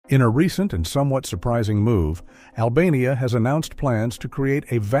In a recent and somewhat surprising move, Albania has announced plans to create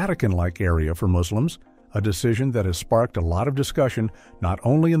a Vatican-like area for Muslims, a decision that has sparked a lot of discussion not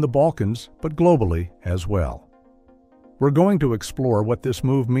only in the Balkans, but globally as well. We're going to explore what this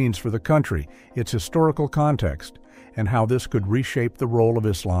move means for the country, its historical context, and how this could reshape the role of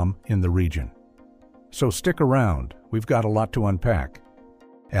Islam in the region. So stick around, we've got a lot to unpack.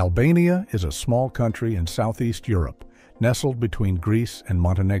 Albania is a small country in Southeast Europe, nestled between Greece and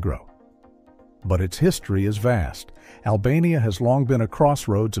Montenegro. But its history is vast. Albania has long been a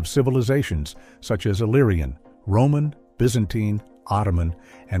crossroads of civilizations such as Illyrian, Roman, Byzantine, Ottoman,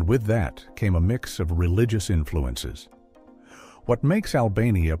 and with that came a mix of religious influences. What makes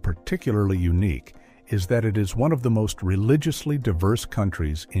Albania particularly unique is that it is one of the most religiously diverse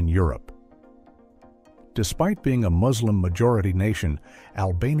countries in Europe. Despite being a Muslim-majority nation,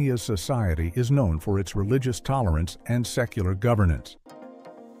 Albania's society is known for its religious tolerance and secular governance.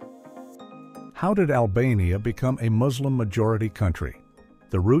 How did Albania become a Muslim-majority country?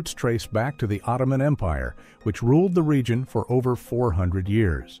 The roots trace back to the Ottoman Empire, which ruled the region for over 400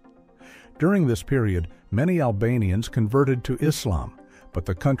 years. During this period, many Albanians converted to Islam, but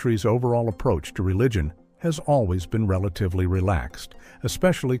the country's overall approach to religion has always been relatively relaxed,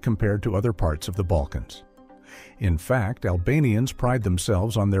 especially compared to other parts of the Balkans. In fact, Albanians pride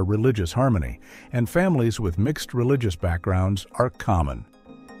themselves on their religious harmony, and families with mixed religious backgrounds are common.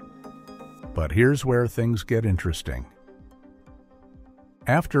 But here's where things get interesting.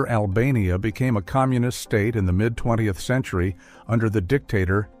 After Albania became a communist state in the mid-20th century under the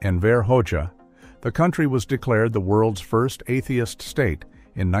dictator Enver Hoxha, the country was declared the world's first atheist state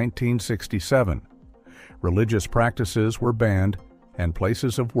in 1967. Religious practices were banned, and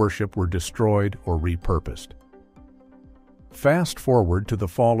places of worship were destroyed or repurposed. Fast forward to the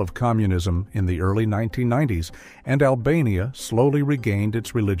fall of communism in the early 1990s, and Albania slowly regained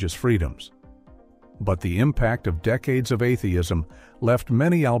its religious freedoms. But the impact of decades of atheism left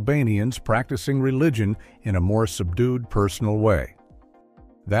many Albanians practicing religion in a more subdued personal way.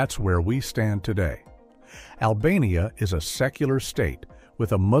 That's where we stand today. Albania is a secular state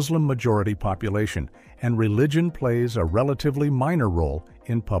with a Muslim-majority population, and religion plays a relatively minor role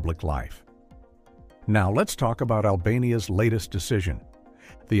in public life. Now let's talk about Albania's latest decision.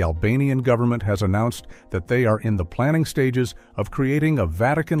 The Albanian government has announced that they are in the planning stages of creating a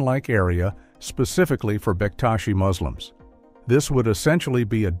Vatican-like area specifically for Bektashi Muslims. This would essentially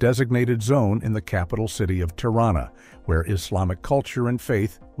be a designated zone in the capital city of Tirana, where Islamic culture and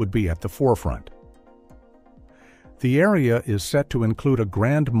faith would be at the forefront. The area is set to include a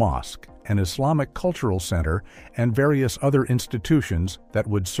grand mosque, an Islamic cultural center, and various other institutions that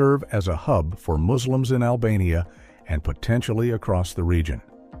would serve as a hub for Muslims in Albania and potentially across the region.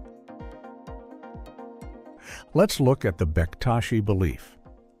 Let's look at the Bektashi belief.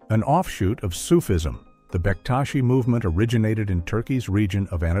 An offshoot of Sufism, the Bektashi movement originated in Turkey's region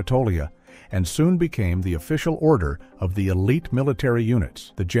of Anatolia and soon became the official order of the elite military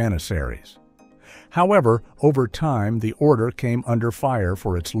units, the Janissaries. However, over time, the order came under fire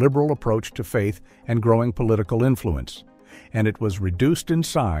for its liberal approach to faith and growing political influence, and it was reduced in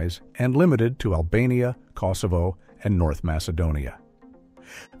size and limited to Albania, Kosovo, and North Macedonia.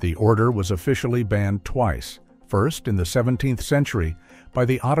 The order was officially banned twice, first in the 17th century by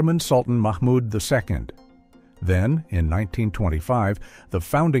the Ottoman Sultan Mahmud II. Then, in 1925, the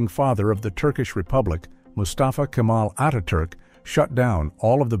founding father of the Turkish Republic, Mustafa Kemal Ataturk, shut down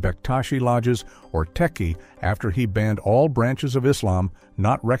all of the Bektashi lodges, or Teki, after he banned all branches of Islam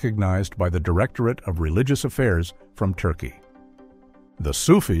not recognized by the Directorate of Religious Affairs from Turkey. The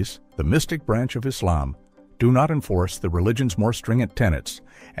Sufis, the mystic branch of Islam, do not enforce the religion's more stringent tenets,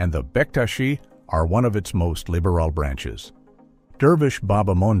 and the Bektashi are one of its most liberal branches. Dervish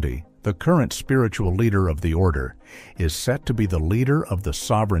Baba Mondi, the current spiritual leader of the order, is set to be the leader of the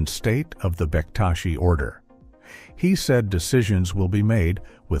sovereign state of the Bektashi order. He said decisions will be made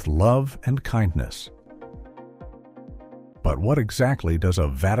with love and kindness. But what exactly does a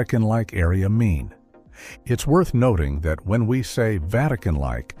Vatican-like area mean? It's worth noting that when we say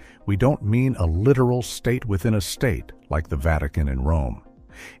Vatican-like, we don't mean a literal state within a state like the Vatican in Rome.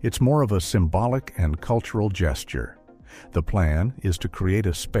 It's more of a symbolic and cultural gesture. The plan is to create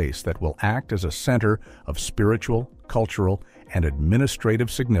a space that will act as a center of spiritual, cultural, and administrative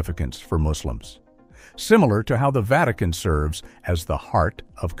significance for Muslims, similar to how the Vatican serves as the heart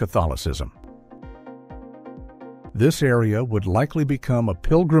of Catholicism. This area would likely become a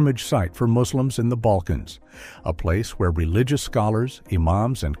pilgrimage site for Muslims in the Balkans, a place where religious scholars,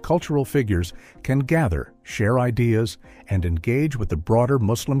 imams, and cultural figures can gather, share ideas, and engage with the broader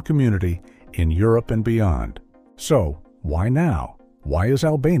Muslim community in Europe and beyond. So, why now? Why is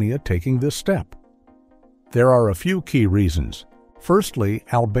Albania taking this step? There are a few key reasons. Firstly,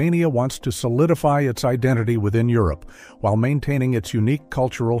 Albania wants to solidify its identity within Europe while maintaining its unique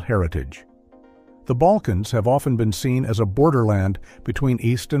cultural heritage. The Balkans have often been seen as a borderland between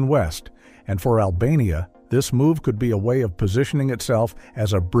East and West, and for Albania, this move could be a way of positioning itself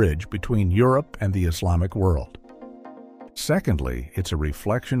as a bridge between Europe and the Islamic world. Secondly, it's a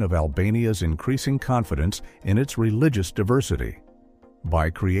reflection of Albania's increasing confidence in its religious diversity.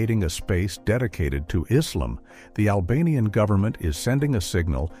 By creating a space dedicated to Islam, the Albanian government is sending a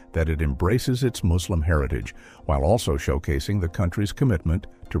signal that it embraces its Muslim heritage, while also showcasing the country's commitment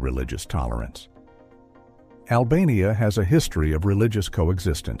to religious tolerance. Albania has a history of religious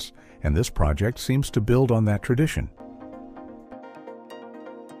coexistence, and this project seems to build on that tradition.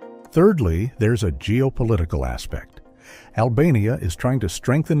 Thirdly, there's a geopolitical aspect. Albania is trying to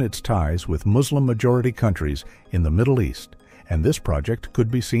strengthen its ties with Muslim-majority countries in the Middle East, and this project could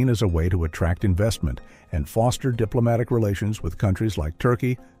be seen as a way to attract investment and foster diplomatic relations with countries like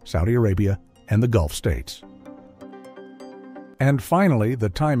Turkey, Saudi Arabia, and the Gulf states. And finally, the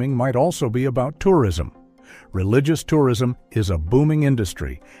timing might also be about tourism. Religious tourism is a booming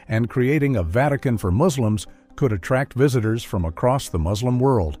industry, and creating a Vatican for Muslims could attract visitors from across the Muslim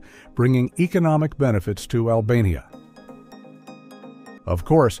world, bringing economic benefits to Albania. Of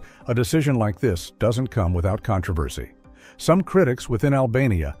course, a decision like this doesn't come without controversy. Some critics within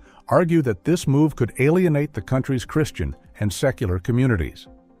Albania argue that this move could alienate the country's Christian and secular communities.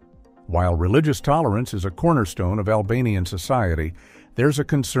 While religious tolerance is a cornerstone of Albanian society, there's a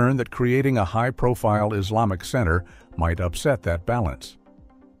concern that creating a high-profile Islamic center might upset that balance.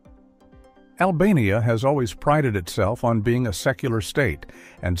 Albania has always prided itself on being a secular state,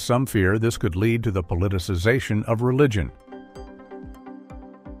 and some fear this could lead to the politicization of religion.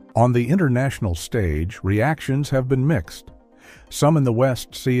 On the international stage, reactions have been mixed. Some in the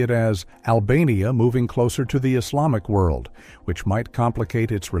West see it as Albania moving closer to the Islamic world, which might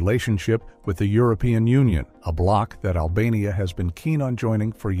complicate its relationship with the European Union, a bloc that Albania has been keen on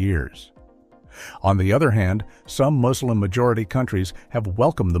joining for years. On the other hand, some Muslim-majority countries have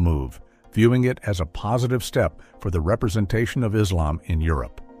welcomed the move, viewing it as a positive step for the representation of Islam in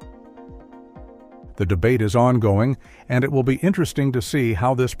Europe. The debate is ongoing, and it will be interesting to see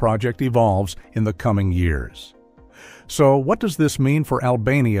how this project evolves in the coming years. So, what does this mean for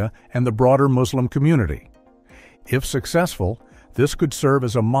Albania and the broader Muslim community? If successful, this could serve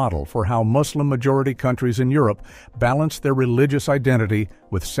as a model for how Muslim-majority countries in Europe balance their religious identity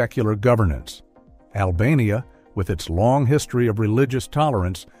with secular governance. Albania, with its long history of religious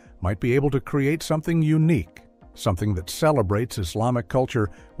tolerance, might be able to create something unique, something that celebrates Islamic culture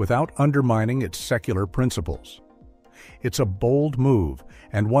without undermining its secular principles. It's a bold move,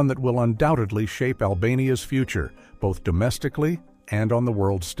 and one that will undoubtedly shape Albania's future, both domestically and on the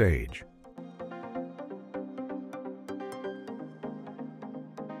world stage.